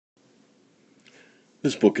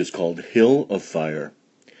This book is called Hill of Fire.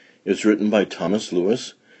 It's written by Thomas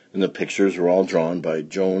Lewis, and the pictures are all drawn by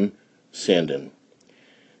Joan, Sandin.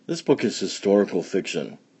 This book is historical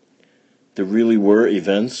fiction. There really were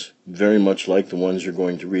events very much like the ones you're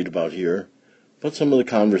going to read about here, but some of the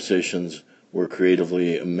conversations were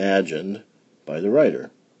creatively imagined by the writer.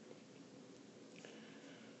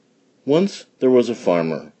 Once there was a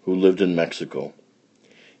farmer who lived in Mexico.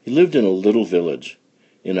 He lived in a little village,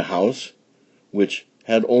 in a house which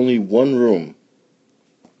had only one room.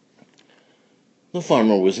 The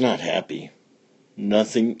farmer was not happy.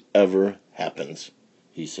 "Nothing ever happens,"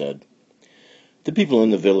 he said. The people in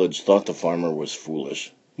the village thought the farmer was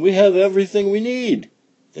foolish. "We have everything we need,"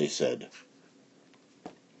 they said.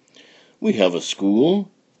 "We have a school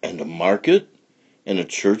and a market and a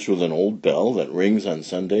church with an old bell that rings on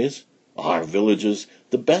Sundays. Our village is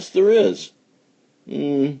the best there is."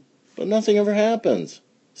 But nothing ever happens,"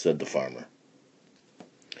 said the farmer.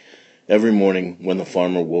 Every morning when the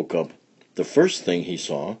farmer woke up, the first thing he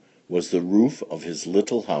saw was the roof of his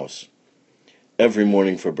little house. Every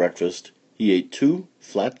morning for breakfast, he ate 2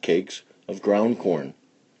 flat cakes of ground corn.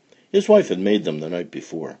 His wife had made them the night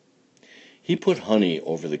before. He put honey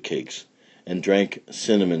over the cakes and drank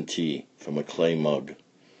cinnamon tea from a clay mug.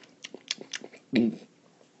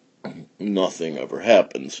 "Nothing ever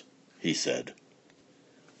happens," he said.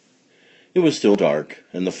 It was still dark,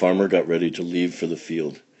 and the farmer got ready to leave for the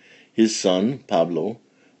field. His son, Pablo,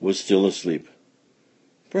 was still asleep.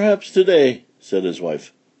 "Perhaps today," said his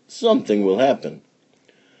wife, "something will happen."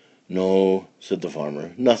 "No," said the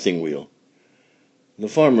farmer, "nothing will." The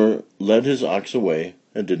farmer led his ox away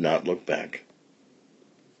and did not look back.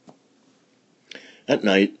 At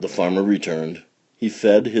night the farmer returned. He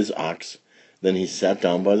fed his ox, then he sat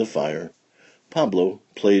down by the fire. Pablo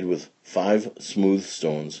played with 5 smooth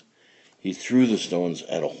stones. He threw the stones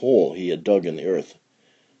at a hole he had dug in the earth.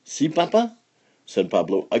 "See, Papa," said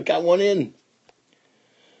Pablo, "I got one in."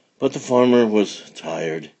 But the farmer was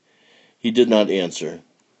tired. He did not answer.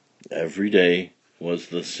 Every day was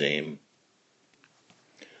the same.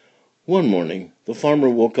 One morning the farmer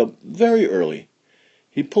woke up very early.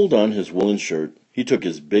 He pulled on his woolen shirt. He took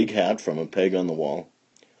his big hat from a peg on the wall.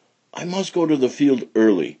 "I must go to the field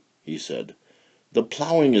early," he said. "The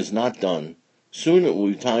plowing is not done. Soon it will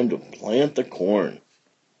be time to plant the corn."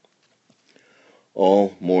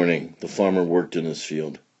 All morning the farmer worked in his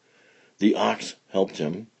field. The ox helped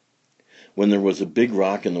him. When there was a big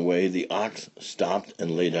rock in the way, the ox stopped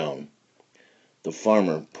and lay down. The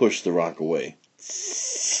farmer pushed the rock away.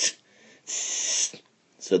 "Tss, tss,"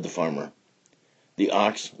 said the farmer. The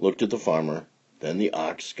ox looked at the farmer. Then the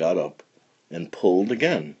ox got up and pulled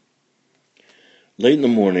again. Late in the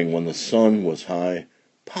morning, when the sun was high,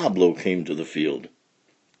 Pablo came to the field.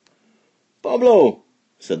 "Pablo,"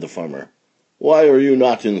 said the farmer, "why are you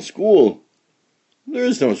not in school?" "There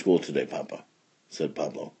is no school today, Papa," said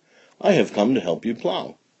Pablo. "I have come to help you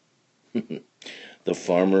plow." The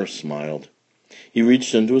farmer smiled. He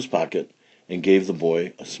reached into his pocket and gave the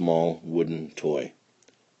boy a small wooden toy.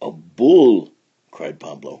 "A bull!" cried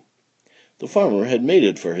Pablo. The farmer had made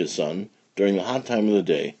it for his son during the hot time of the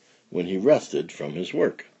day when he rested from his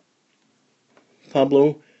work.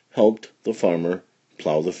 Pablo helped the farmer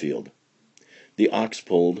plow the field. The ox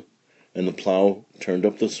pulled, and the plow turned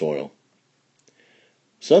up the soil.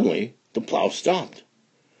 Suddenly, the plow stopped.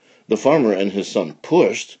 The farmer and his son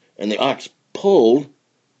pushed, and the ox pulled,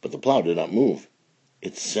 but the plow did not move.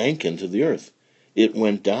 It sank into the earth. It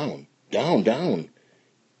went down, down, down,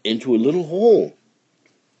 into a little hole.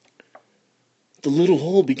 The little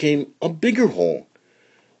hole became a bigger hole.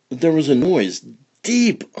 There was a noise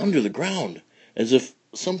deep under the ground, as if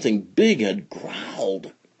something big had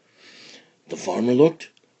growled. The farmer looked,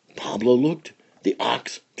 Pablo looked, the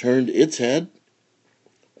ox turned its head.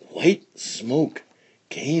 White smoke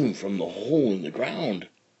came from the hole in the ground.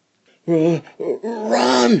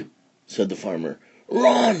 "Run!" said the farmer.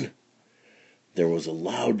 "Run!" There was a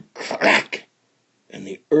loud crack, and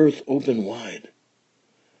the earth opened wide.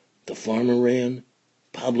 The farmer ran,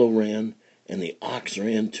 Pablo ran, and the ox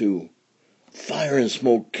ran too. Fire and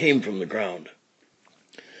smoke came from the ground.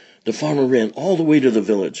 The farmer ran all the way to the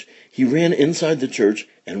village. He ran inside the church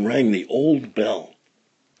and rang the old bell.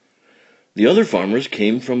 The other farmers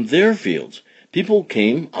came from their fields. People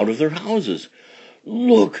came out of their houses.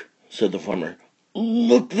 "Look," said the farmer.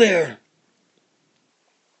 "Look there."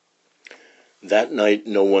 That night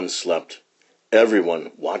no one slept.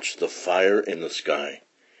 Everyone watched the fire in the sky.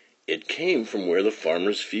 It came from where the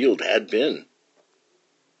farmer's field had been.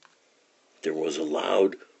 There was a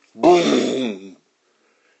loud boom,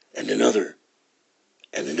 and another,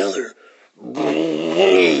 and another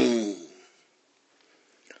boom.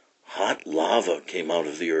 lava came out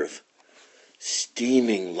of the earth.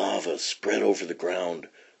 Steaming lava spread over the ground,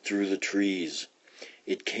 through the trees.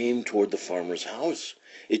 It came toward the farmer's house.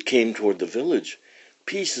 It came toward the village.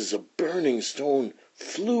 Pieces of burning stone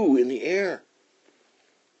flew in the air.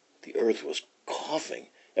 The earth was coughing.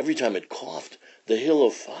 Every time it coughed, the hill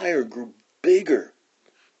of fire grew bigger.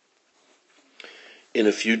 In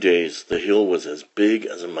a few days, the hill was as big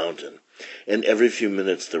as a mountain, and every few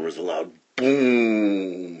minutes there was a loud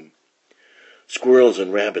boom. Squirrels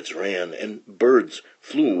and rabbits ran, and birds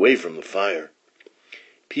flew away from the fire.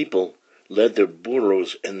 People led their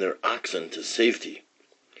burros and their oxen to safety.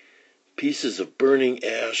 Pieces of burning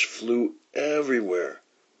ash flew everywhere.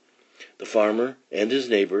 The farmer and his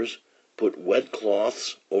neighbors put wet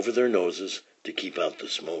cloths over their noses to keep out the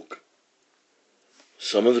smoke.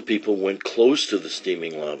 Some of the people went close to the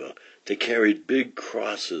steaming lava. They carried big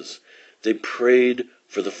crosses. They prayed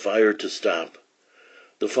for the fire to stop.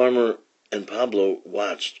 The farmer and Pablo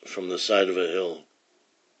watched from the side of a hill.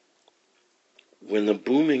 When the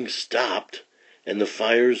booming stopped and the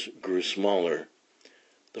fires grew smaller,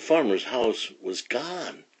 the farmer's house was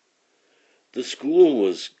gone. The school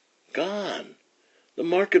was gone. The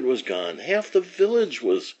market was gone. Half the village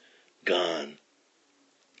was gone.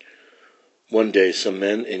 One day some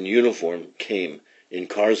men in uniform came in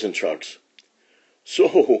cars and trucks.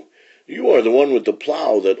 "So, you are the one with the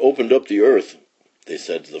plow that opened up the earth," they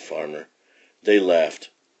said to the farmer. They laughed.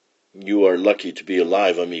 "You are lucky to be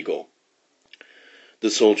alive, amigo."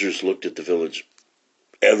 The soldiers looked at the village.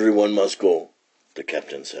 "Everyone must go," the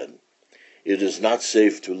captain said. "It is not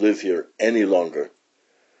safe to live here any longer."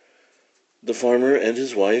 The farmer and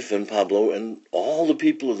his wife and Pablo and all the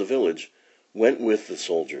people of the village went with the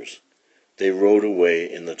soldiers. They rode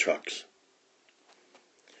away in the trucks.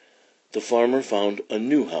 The farmer found a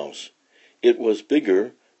new house. It was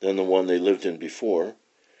bigger than the one they lived in before.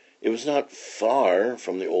 It was not far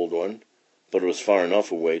from the old one, but it was far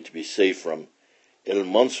enough away to be safe from El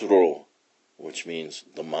Monstruo, which means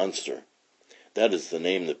the monster. That is the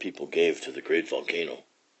name the people gave to the great volcano.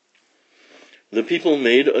 The people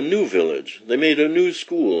made a new village. They made a new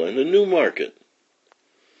school and a new market.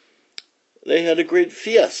 They had a great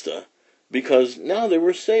fiesta, because now they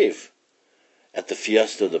were safe. At the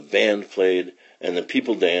fiesta, the band played, and the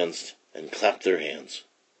people danced and clapped their hands.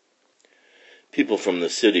 People from the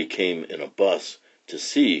city came in a bus to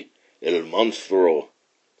see El Monstruo.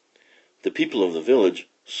 The people of the village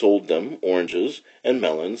sold them oranges and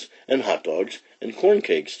melons and hot dogs and corn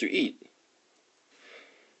cakes to eat.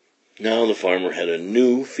 Now the farmer had a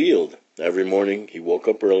new field. Every morning he woke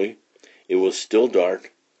up early. It was still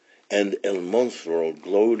dark, and El Monstruo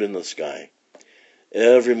glowed in the sky.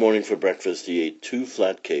 Every morning for breakfast he ate 2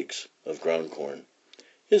 flat cakes of ground corn.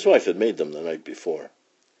 His wife had made them the night before.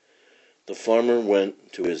 The farmer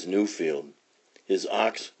went to his new field. His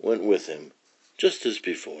ox went with him, just as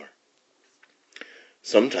before.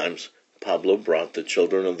 Sometimes Pablo brought the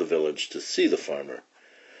children of the village to see the farmer.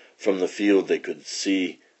 From the field they could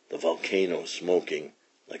see the volcano smoking,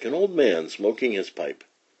 like an old man smoking his pipe.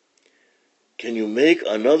 "Can you make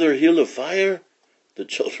another hill of fire?" the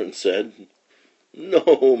children said.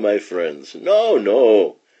 "No, my friends,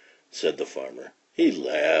 no," said the farmer. He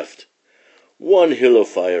laughed. "1 hill of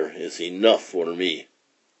fire is enough for me."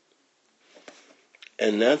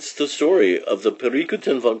 And that's the story of the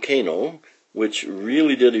Pericuten volcano, which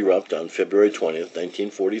really did erupt on February 20th,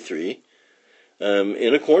 1943,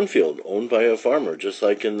 in a cornfield owned by a farmer, just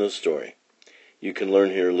like in this story. You can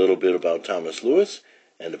learn here a little bit about Thomas Lewis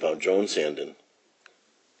and about Joan Sandin.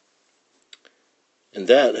 And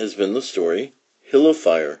that has been the story, Hill of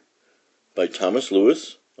Fire, by Thomas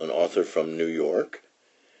Lewis, an author from New York,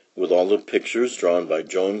 with all the pictures drawn by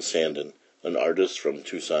Joan Sandin, an artist from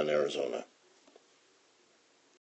Tucson, Arizona.